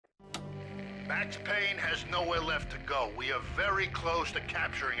Max Payne has nowhere left to go. We are very close to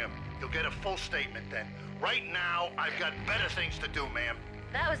capturing him. You'll get a full statement then. Right now, I've got better things to do, ma'am.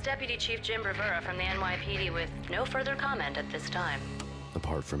 That was Deputy Chief Jim Bravura from the NYPD with no further comment at this time.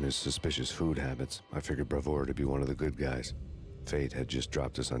 Apart from his suspicious food habits, I figured Bravura to be one of the good guys. Fate had just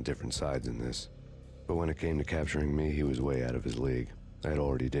dropped us on different sides in this. But when it came to capturing me, he was way out of his league. I had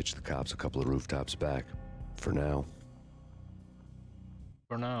already ditched the cops a couple of rooftops back. For now.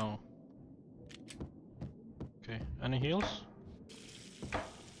 For now. Okay, any heals?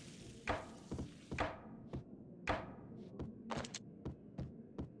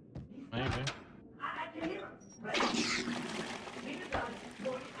 Maybe. Okay.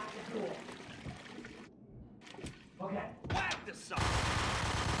 Whack the son.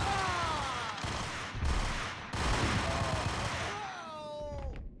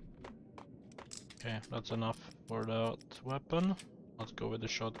 Okay, that's enough for that weapon. Let's go with the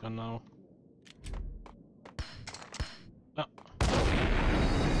shotgun now. Ah.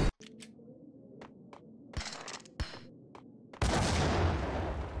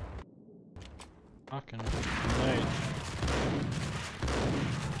 Fucking grenade.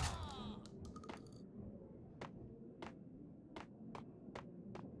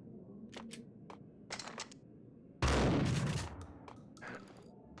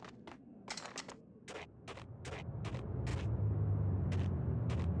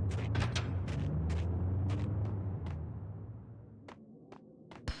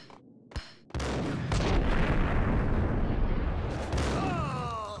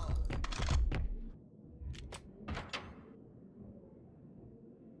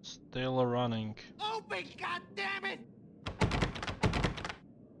 Still running. Open, goddammit!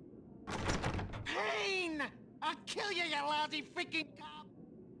 Payne! I'll kill you, you lousy freaking cop!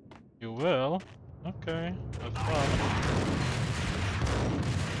 You will? Okay, have fun.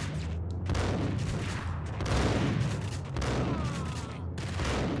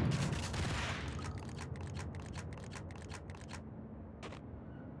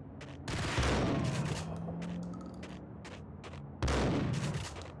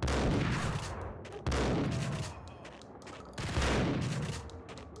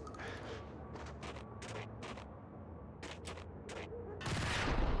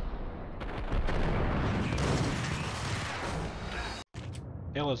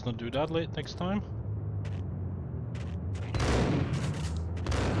 Okay, let's not do that late next time.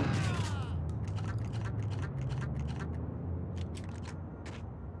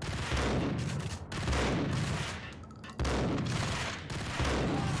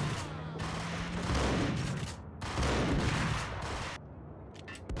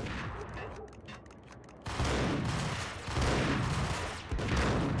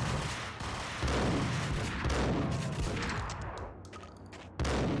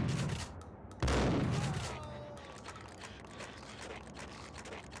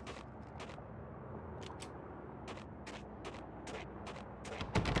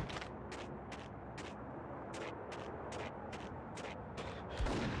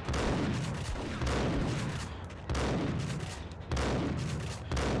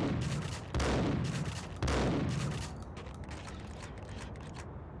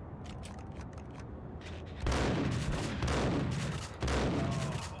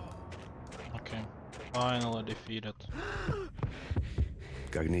 Finally defeated.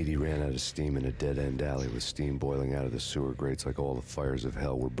 𝐒𝐲𝐞𝐬 ran out of steam in a dead-end alley with steam boiling out of the sewer grates like all the fires of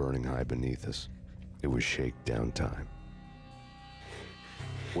hell were burning high beneath us. It was shakedown time.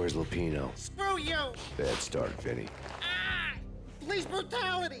 Where's Lupino? Screw you! Bad start, Vinny. Ah! Police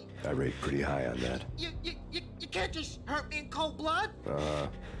brutality! I rate pretty high on that. You can't just hurt me in cold blood?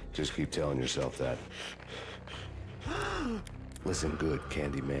 Just keep telling yourself that. Listen good,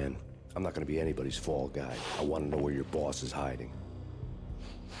 Candyman. I'm not gonna be anybody's fall guy. I want to know where your boss is hiding.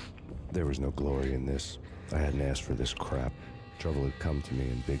 There was no glory in this. I hadn't asked for this crap. Trouble had come to me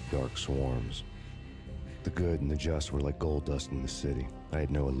in big dark swarms. The good and the just were like gold dust in the city. I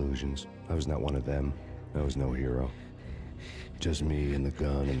had no illusions. I was not one of them. I was no hero. Just me and the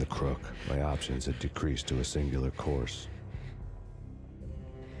gun and the crook. My options had decreased to a singular course.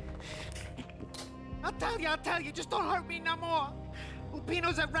 I'll tell you, just don't hurt me no more.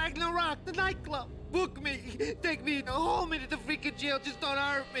 Lupino's at Ragnarok, the nightclub. Book me, take me, haul me to the freaking jail, just don't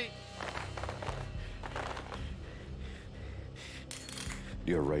hurt me.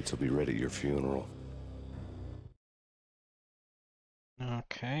 Your rights will be ready at your funeral.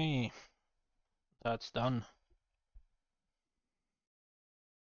 Okay, that's done.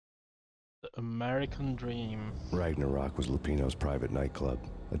 The American Dream. Ragnarok was Lupino's private nightclub,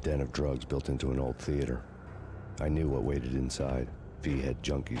 a den of drugs built into an old theater. I knew what waited inside. V-head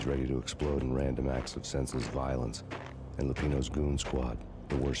junkies ready to explode in random acts of senseless violence, and Lupino's goon squad,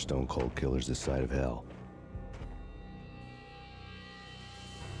 the worst stone-cold killers this side of hell.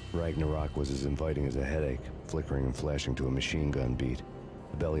 Ragnarok was as inviting as a headache, flickering and flashing to a machine gun beat.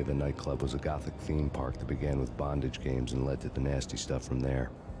 The belly of the nightclub was a gothic theme park that began with bondage games and led to the nasty stuff from there.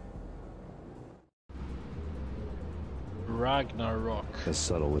 Ragnarok. As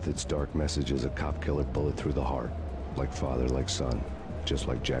subtle with its dark message as a cop killer bullet through the heart. Like father, like son. Just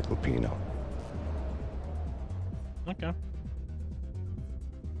like Jack Lupino. Okay.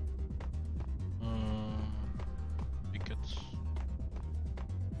 Tickets.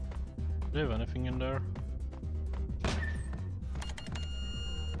 Do you have anything in there?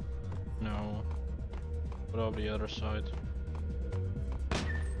 No. What about the other side?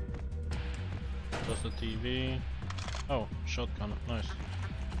 Just the TV. Oh, shotgun. Nice.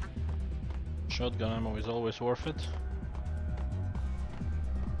 Shotgun ammo is always worth it.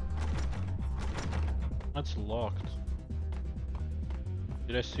 That's locked.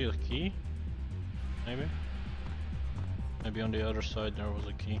 Did I see a key? Maybe? Maybe on the other side there was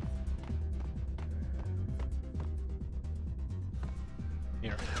a key.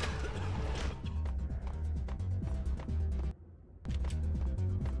 Here.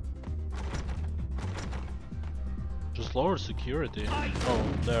 Just lower security. Oh,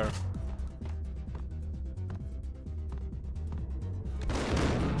 there.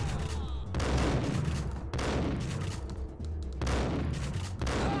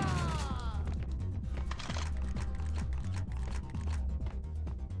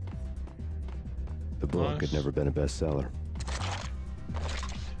 The book had never been a bestseller.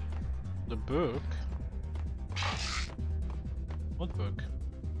 The book? What book?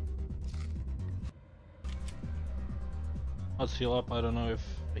 Let's heal up. I don't know if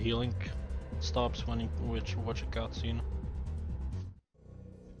healing stops when you watch a cutscene.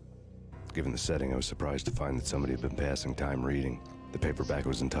 Given the setting, I was surprised to find that somebody had been passing time reading. The paperback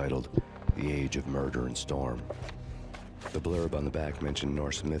was entitled The Age of Murder and Storm. The blurb on the back mentioned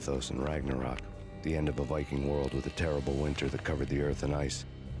Norse mythos and Ragnarok, the end of a Viking world with a terrible winter that covered the earth in ice,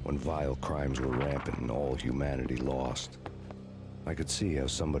 when vile crimes were rampant and all humanity lost. I could see how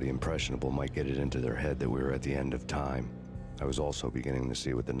somebody impressionable might get it into their head that we were at the end of time. I was also beginning to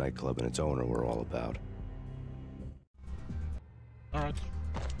see what the nightclub and its owner were all about. Alright.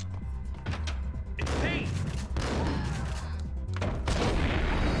 It's Payne!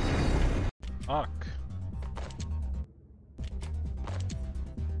 Fuck.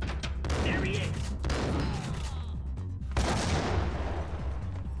 There he is!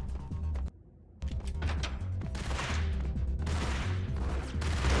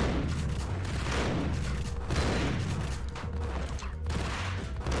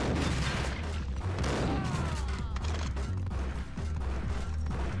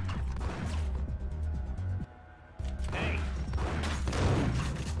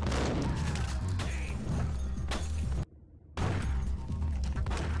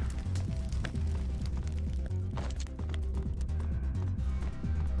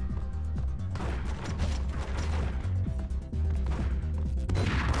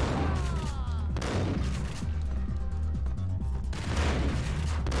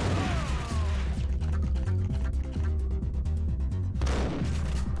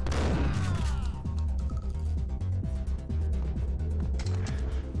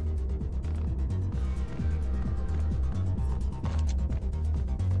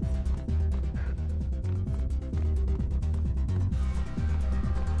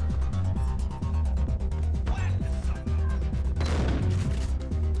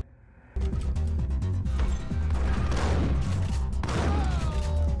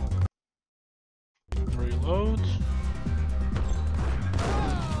 Reload.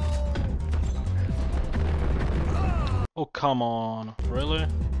 Oh, come on. Really?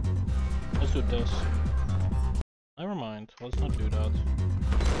 Let's do this. Never mind. Let's not do that.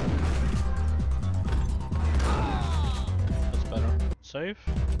 That's better. Save.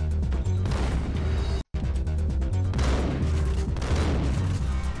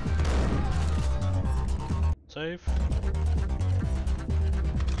 Save.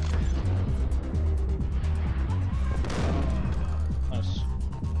 Nice.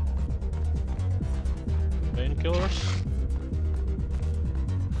 Painkillers.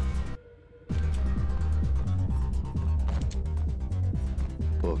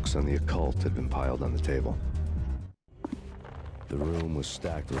 Books on the occult had been piled on the table. The room was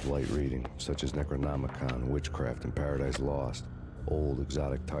stacked with light reading, such as Necronomicon, Witchcraft, and Paradise Lost. Old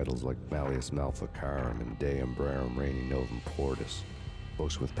exotic titles like Malleus Maleficarum and De Umbrarum Reini Novum Portus.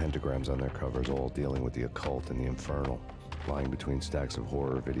 Books with pentagrams on their covers, all dealing with the occult and the infernal. lying between stacks of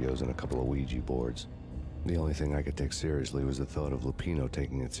horror videos and a couple of Ouija boards. The only thing I could take seriously was the thought of Lupino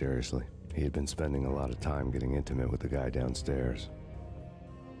taking it seriously. He had been spending a lot of time getting intimate with the guy downstairs.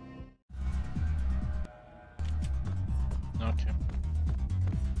 Okay.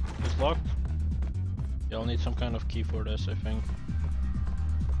 It's locked? Yeah, I'll need some kind of key for this, I think.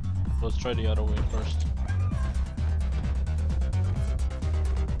 Let's try the other way first.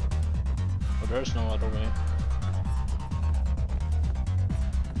 But there's no other way.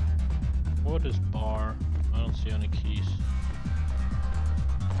 What is bar? I don't see any keys.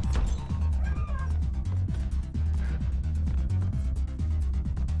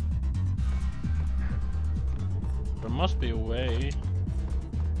 There must be a way.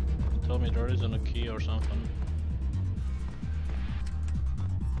 Tell me there isn't a key or something.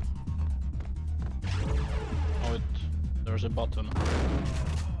 Oh, there's a button.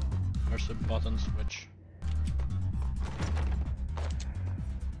 There's a button switch.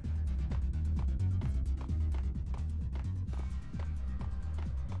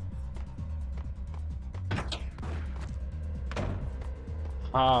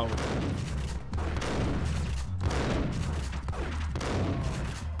 How?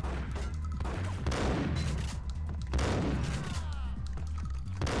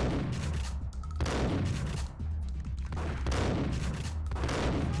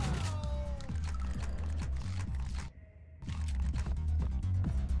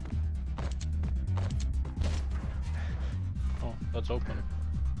 Oh, that's open.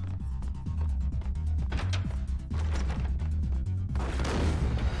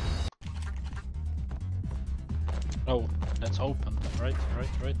 Oh, that's open. Right.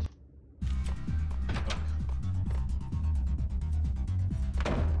 Fuck.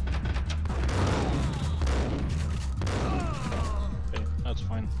 Okay, that's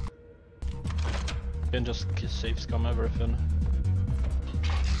fine. Can just save scum everything.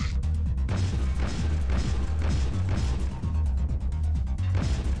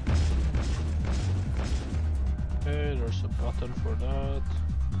 Okay, there's a button for that.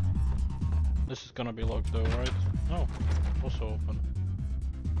 This is gonna be locked though, right? No, also open.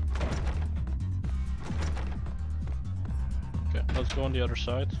 Okay, let's go on the other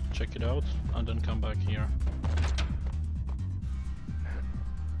side, check it out, and then come back here.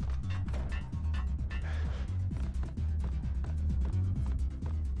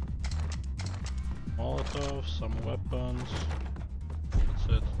 Molotov, some weapons. That's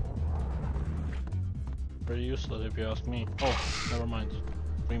it. Pretty useless if you ask me. Oh, never mind.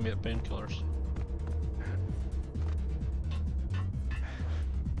 Bring me painkillers.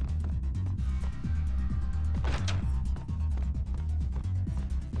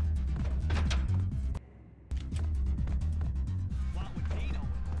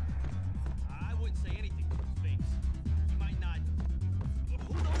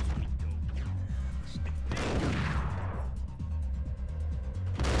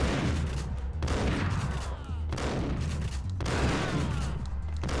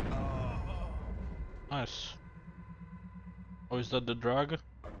 Nice. Oh, is that the drug?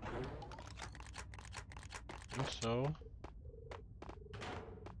 I think so.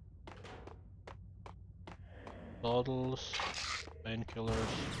 Bottles, painkillers.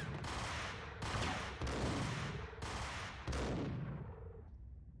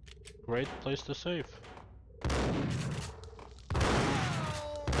 Great place to save.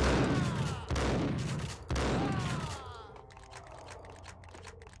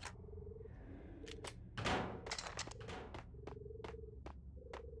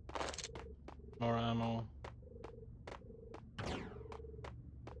 More ammo.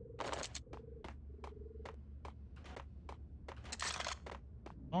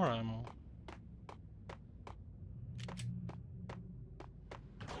 More ammo.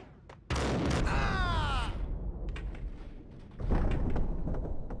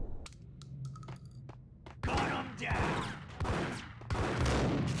 Got him down.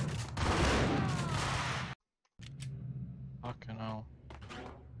 Fucking hell.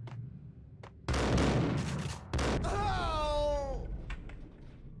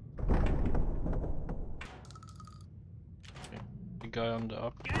 Guy on the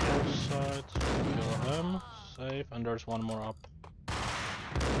upper side, kill him, save, and there's one more up.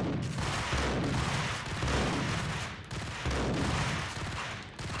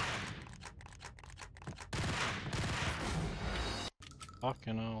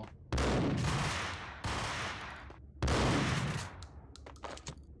 Fucking hell.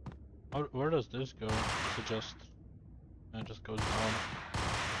 Where does this go? Is it just... it just goes down.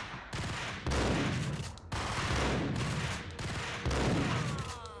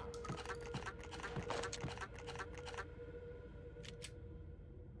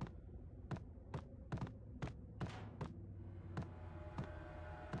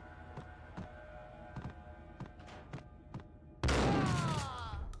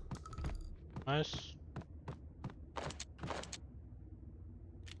 Nice.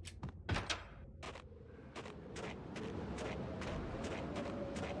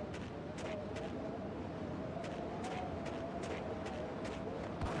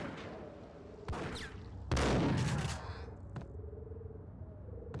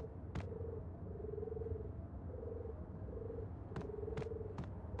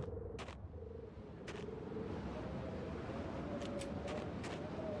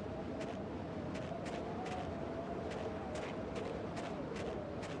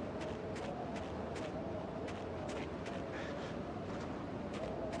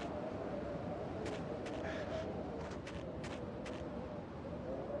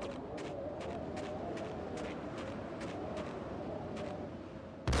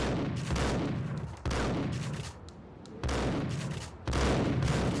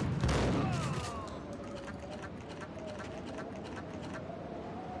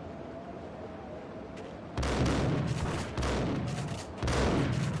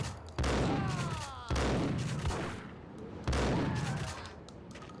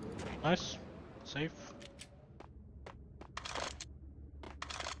 Nice. Safe.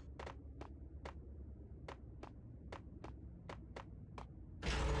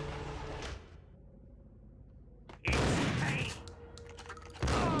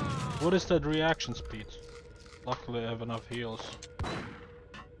 What is that reaction speed? Luckily I have enough heals.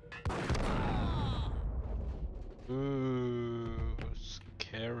 Ooh,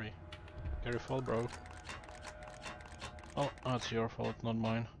 scary. Careful, bro. Oh, that's your fault, not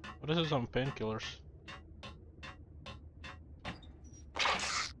mine. But this is some painkillers.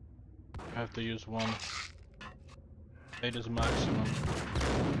 I have to use one. 8 is maximum.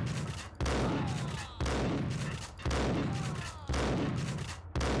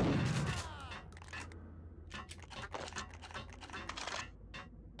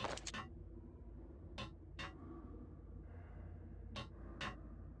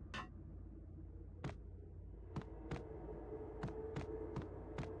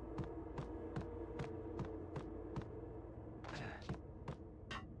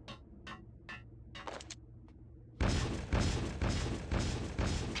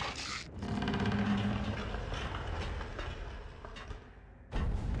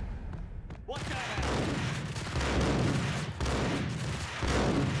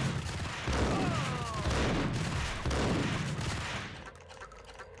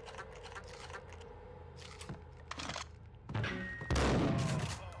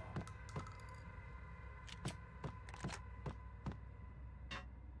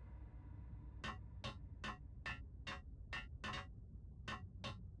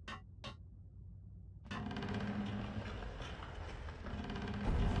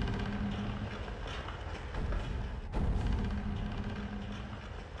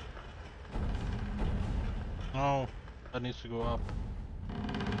 No, that needs to go up.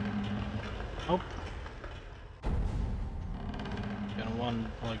 Nope. And one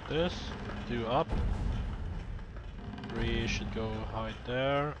like this, 2 up. 3 should go hide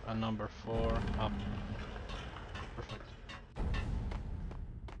there, and number 4 up. Perfect.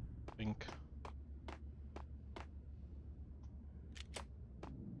 Pink.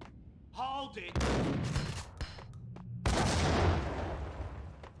 Hold it!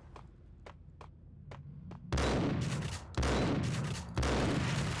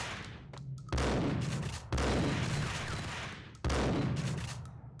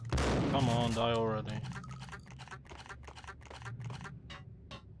 Come on, die already.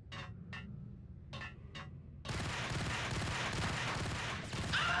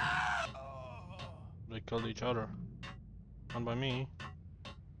 They killed each other. Not by me.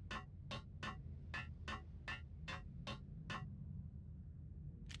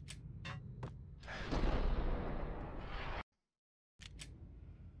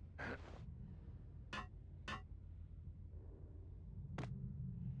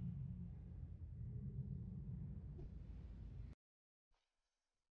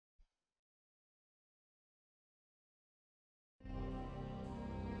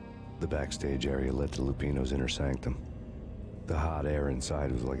 The backstage area led to Lupino's inner sanctum. The hot air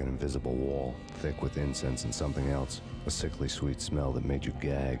inside was like an invisible wall, thick with incense and something else, a sickly sweet smell that made you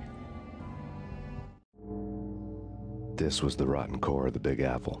gag. This was the rotten core of the Big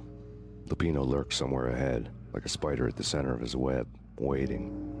Apple. Lupino lurked somewhere ahead, like a spider at the center of his web,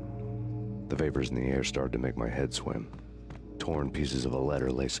 waiting. The vapors in the air started to make my head swim. Torn pieces of a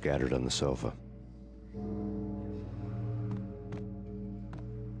letter lay scattered on the sofa.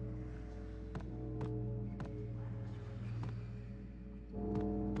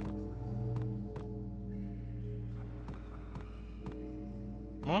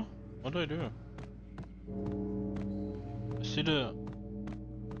 Huh? What do I do? see the...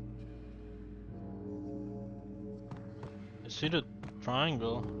 I see the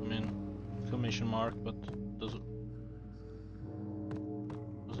triangle, I mean, exclamation mark, but doesn't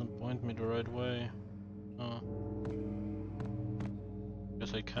point me the right way.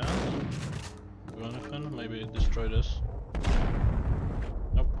 Guess I can't do anything. Maybe destroy this.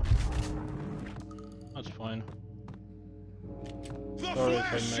 Nope. That's fine. The Sorry if I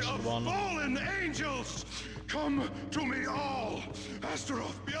flesh missed of one. fallen angels, come to me all.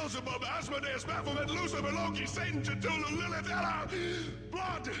 Astaroth, Beelzebub, Asmodeus, Baphomet, Lucifer, Loki, Satan, Cthulhu, Lilith, Ella.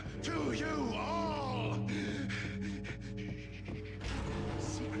 Blood to you all.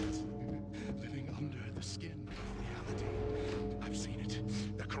 Secrets living under the skin of reality. I've seen it.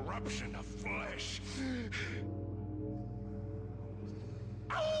 The corruption of flesh.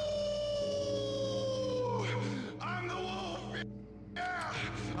 Oh! I'm the wolf. Yeah,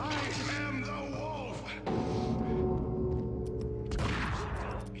 I am the wolf.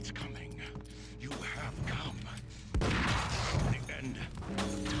 It's coming. You have come. The end.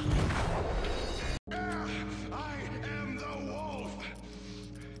 Yeah, I am the wolf.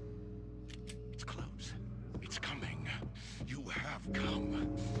 It's close. It's coming. You have come.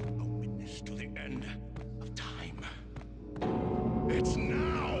 A witness to the end of time. It's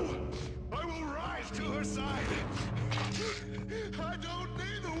now. I will rise to her side. I don't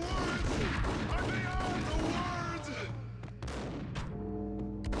need the words. I'm beyond the words.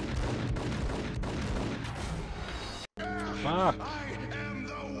 Fuck! I am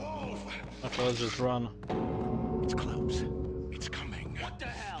the wolf. Okay, let's just run. It's close. It's coming. What the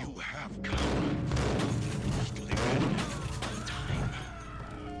hell? You have come. To the end of time.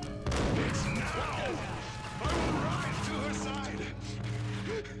 It's now. I will rise to her side.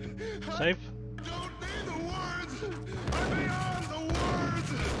 Safe? I don't need the words. I'm beyond the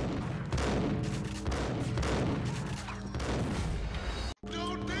words.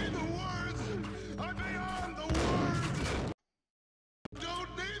 Don't need the words. I'm beyond the words.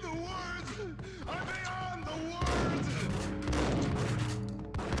 Don't need the words. I'm beyond the words.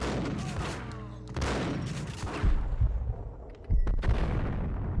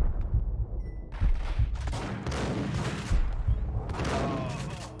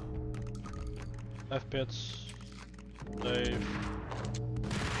 F bits. Save.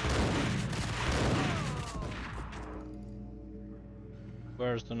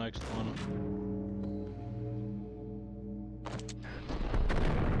 Where's the next one?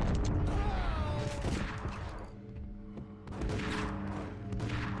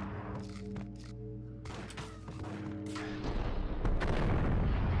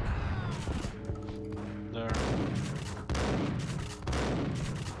 There.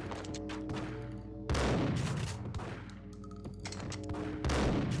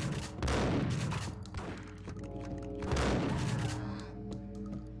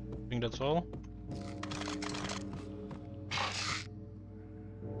 I think that's all.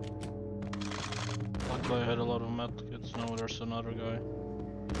 Luckily I had a lot of medkits. No, there's another guy.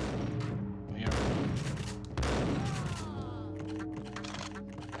 Here.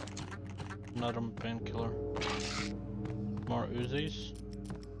 Another painkiller. More Uzis.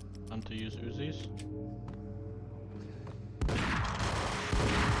 And to use Uzis.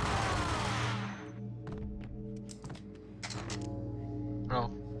 Oh,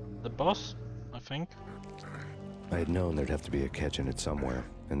 the boss, I think. I had known there'd have to be a catch in it somewhere,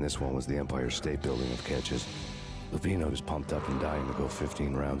 and this one was the Empire State Building of catches. Lupino was pumped up and dying to go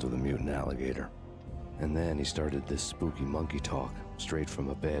 15 rounds with a mutant alligator. And then he started this spooky monkey talk, straight from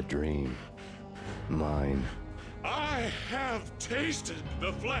a bad dream. Mine. I have tasted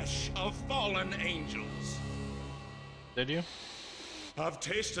the flesh of fallen angels. Did you? I've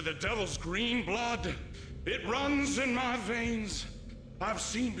tasted the devil's green blood. It runs in my veins. I've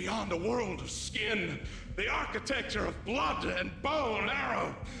seen beyond a world of skin, the architecture of blood and bow and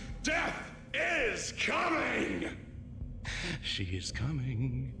arrow. Death is coming! She is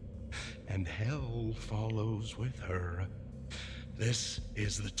coming, and hell follows with her. This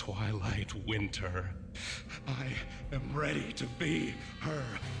is the twilight winter. I am ready to be her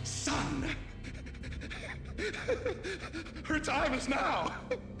son. Her time is now,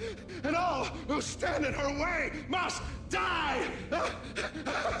 and all who stand in her way must die!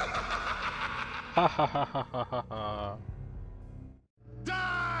 Ha ha ha ha ha ha.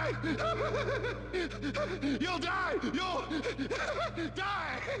 Die! You'll die! You'll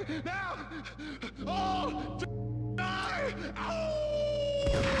die! Now! All die!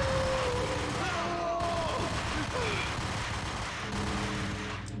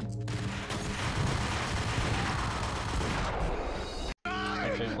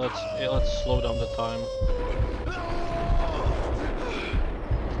 Okay, let's slow down the time.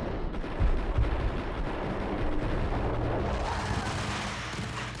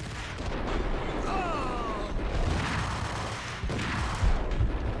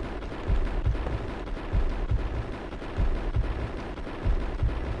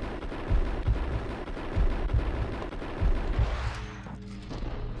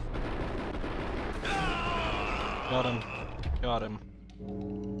 Got him. Got him.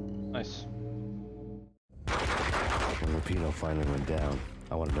 Nice. When Lupino finally went down,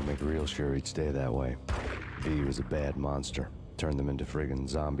 I wanted to make real sure he'd stay that way. V was a bad monster. Turned them into friggin'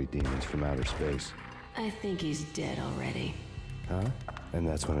 zombie demons from outer space. I think he's dead already. Huh? And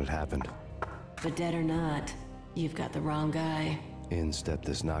that's when it happened. But dead or not, you've got the wrong guy. In stepped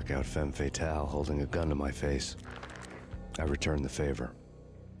this knockout femme fatale holding a gun to my face. I returned the favor.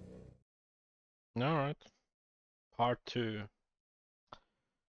 Alright. Part 2.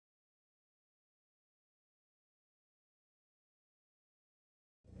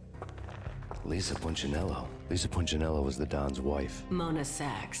 Lisa Punchinello. Lisa Punchinello was the Don's wife. Mona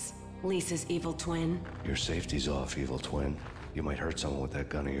Sachs, Lisa's evil twin. Your safety's off, evil twin. You might hurt someone with that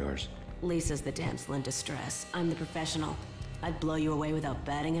gun of yours. Lisa's the damsel in distress. I'm the professional. I'd blow you away without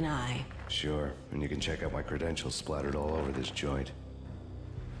batting an eye. Sure, and you can check out my credentials splattered all over this joint.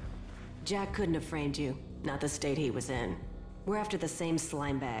 Jack couldn't have framed you. Not the state he was in. We're after the same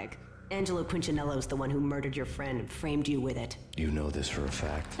slime bag. Angelo Punchinello's the one who murdered your friend and framed you with it. You know this for a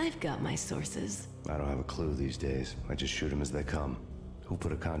fact? I've got my sources. I don't have a clue these days. I just shoot them as they come. Who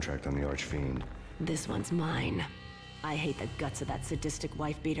put a contract on the Archfiend? This one's mine. I hate the guts of that sadistic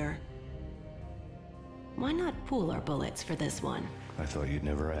wife-beater. Why not pool our bullets for this one? I thought you'd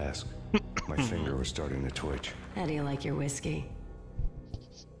never ask. My finger was starting to twitch. How do you like your whiskey?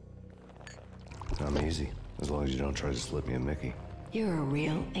 I'm easy, as long as you don't try to slip me a Mickey. You're a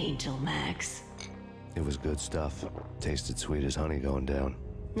real angel, Max. It was good stuff. Tasted sweet as honey going down.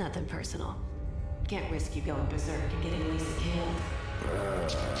 Nothing personal. Can't risk you going berserk and getting Lisa killed.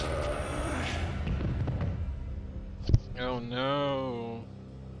 Oh no.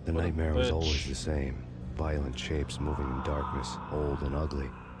 The What a nightmare was bitch. always the same. Violent shapes moving in darkness, old and ugly.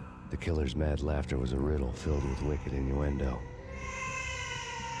 The killer's mad laughter was a riddle filled with wicked innuendo.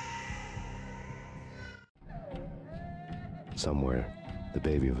 Somewhere, the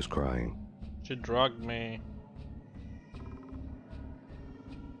baby was crying. She drugged me.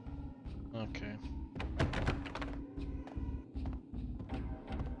 Okay.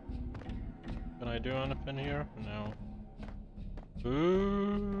 Can I do anything here? No.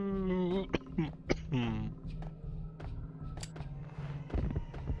 Ooh.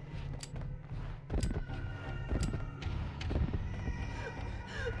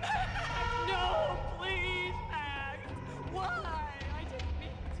 No, please, Max. Why? I didn't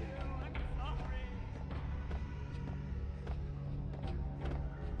mean to. I'm sorry.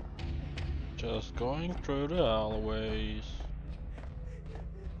 Just going through the alleyways.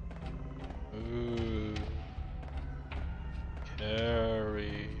 Ooh.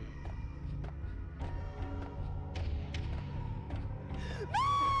 Carrie.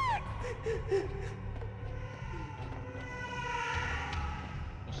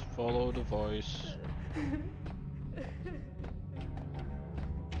 Just follow the voice.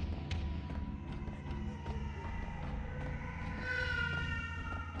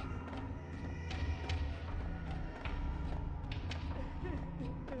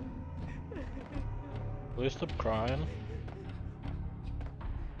 Please stop crying.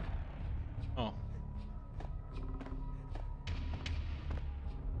 Oh.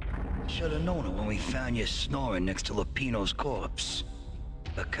 Should have known it when we found you snoring next to Lupino's corpse.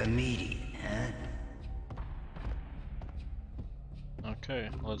 A comedian, huh? Okay,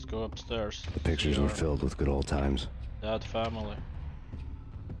 let's go upstairs. The pictures See were our filled with good old times. Dad family.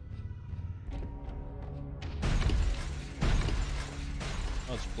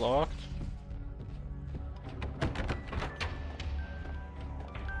 That's blocked.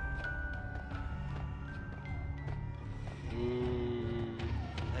 Ooh.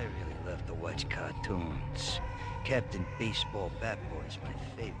 I really love to watch cartoons. Captain Baseball Bat Boy's my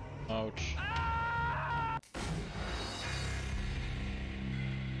favorite. Ouch.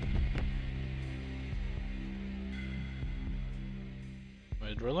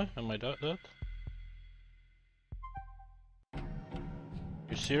 Wait, really? Am I dead?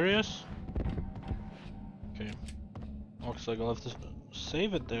 You serious? Okay. Looks like I'll have to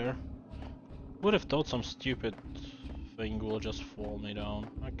save it there. Would have thought some stupid thing will just fall me down.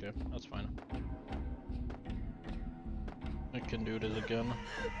 Okay, that's fine. I can do this again.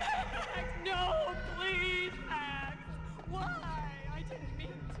 Max, no, please, Max. Why? I didn't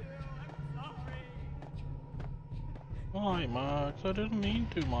mean to. I'm sorry. Why, Max? I didn't mean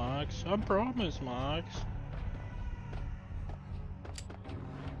to, Max. I promise, Max.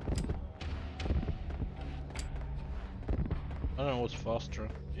 I don't know what's faster,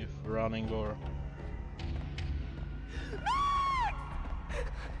 if running or...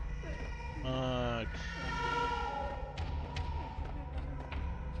 Max!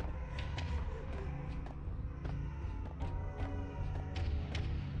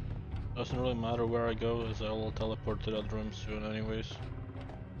 Doesn't really matter where I go, as I will teleport to that room soon anyways.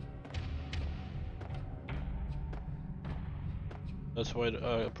 That's why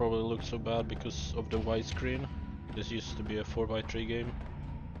it probably looks so bad, because of the widescreen. This used to be a 4x3 game.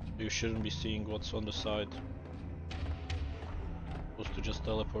 You shouldn't be seeing what's on the side. Supposed to just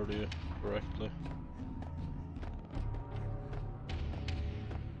teleport you correctly.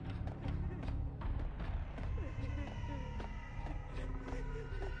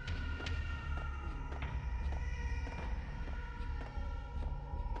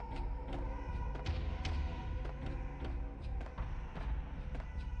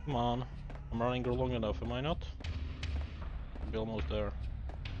 Come on, I'm running long enough, am I not? I'll be almost there.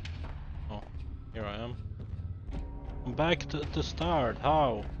 Oh, here I am. I'm back to the start,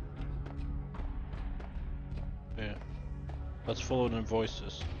 how? Yeah, let's follow the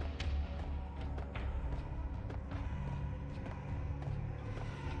voices.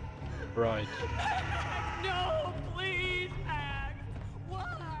 Right. No, please, Max!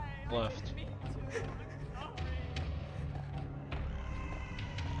 Why? Left.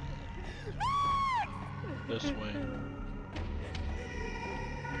 This way.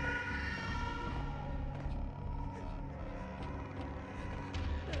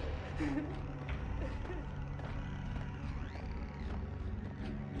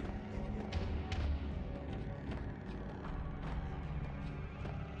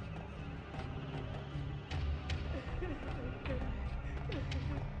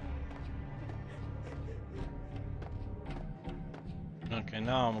 Okay,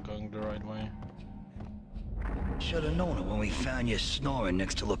 now I'm going the right way. Should have known it when we found you snoring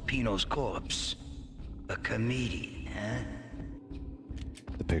next to Lupino's corpse. A comedian, huh?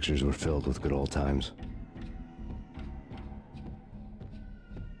 The pictures were filled with good old times.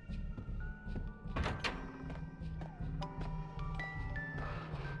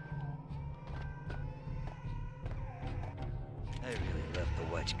 I really love to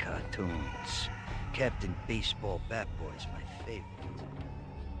watch cartoons. Captain Baseball Bat Boy's my favorite.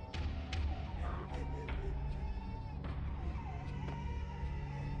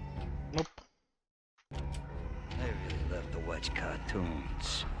 Nope. I really love to watch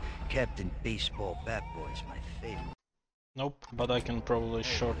cartoons. Captain Baseball Bat Boy's my favorite. Nope, but I can probably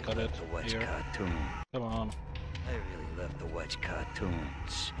shortcut it here. Cartoon. Come on. I really love to watch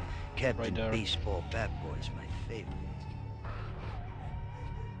cartoons. Captain Right there. Baseball Bat Boy's my favorite.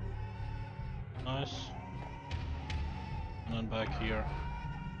 Nice. And then back here.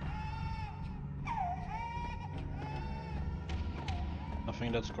 I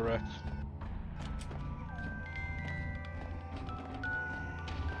think that's correct.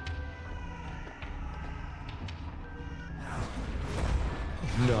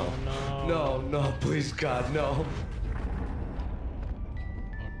 No. Oh, No, no, please God, no.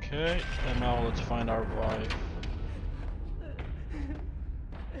 Okay, and now let's find our wife.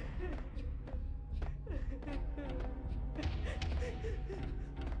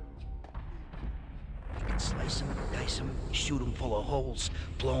 You can slice them, dice them, shoot them full of holes,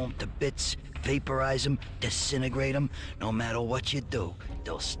 blow them to bits, vaporize them, disintegrate them. No matter what you do,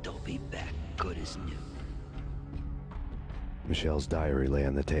 they'll still be back, good as new. Michelle's diary lay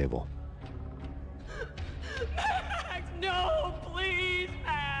on the table. Max, no, please,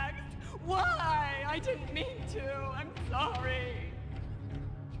 Max! Why? I didn't mean to. I'm sorry.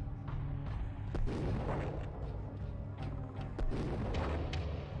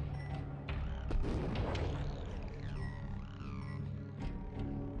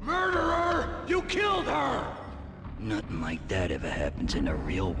 Murderer! You killed her! Nothing like that ever happens in the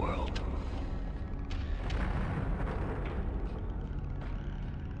real world.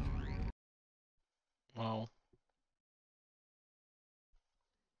 Wow.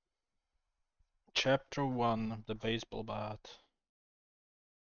 Chapter 1, the baseball bat.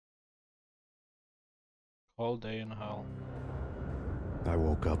 All day in hell. I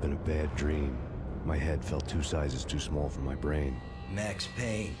woke up in a bad dream. My head felt 2 sizes too small for my brain. Max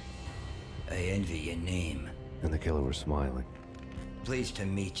Payne, I envy your name. And the killer was smiling. Pleased to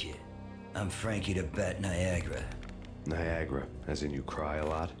meet you. I'm Frankie the Bat Niagara. Niagara, as in you cry a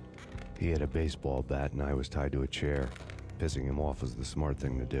lot? He had a baseball bat and I was tied to a chair. Pissing him off was the smart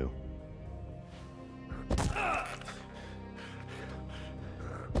thing to do.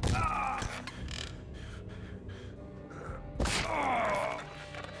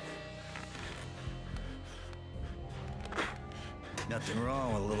 Nothing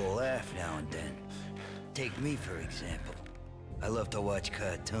wrong with a little laugh now and then. Take me, for example. I love to watch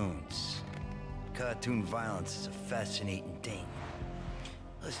cartoons. Cartoon violence is a fascinating thing.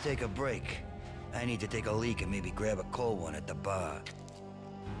 Let's take a break. I need to take a leak and maybe grab a cold one at the bar.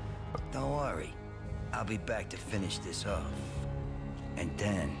 Don't worry. I'll be back to finish this off. And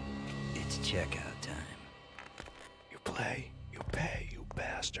then, it's checkout time. You play, you pay, you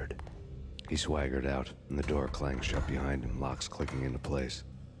bastard. He swaggered out, and the door clanged shut behind him, locks clicking into place.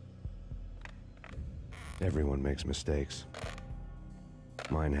 Everyone makes mistakes.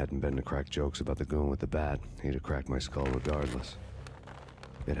 Mine hadn't been to crack jokes about the goon with the bat. He'd have cracked my skull regardless.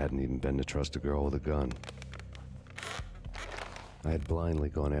 It hadn't even been to trust a girl with a gun. I had blindly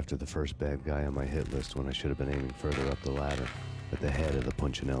gone after the first bad guy on my hit list when I should have been aiming further up the ladder, at the head of the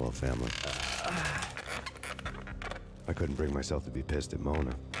Punchinello family. I couldn't bring myself to be pissed at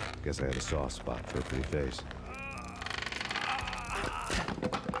Mona. Guess I had a soft spot for a pretty face.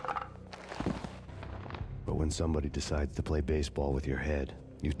 But when somebody decides to play baseball with your head,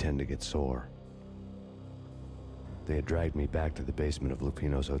 you tend to get sore. They had dragged me back to the basement of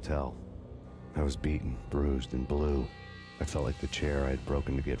Lupino's hotel. I was beaten, bruised, and blue. I felt like the chair I had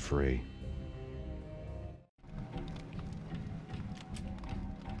broken to get free.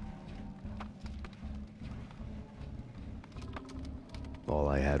 All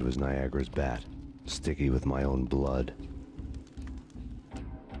I had was Niagara's bat, sticky with my own blood.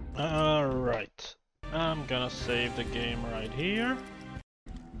 Alright, I'm gonna save the game right here.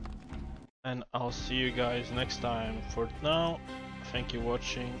 And I'll see you guys next time. For now, thank you for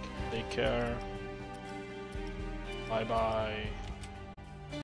watching, take care, bye bye.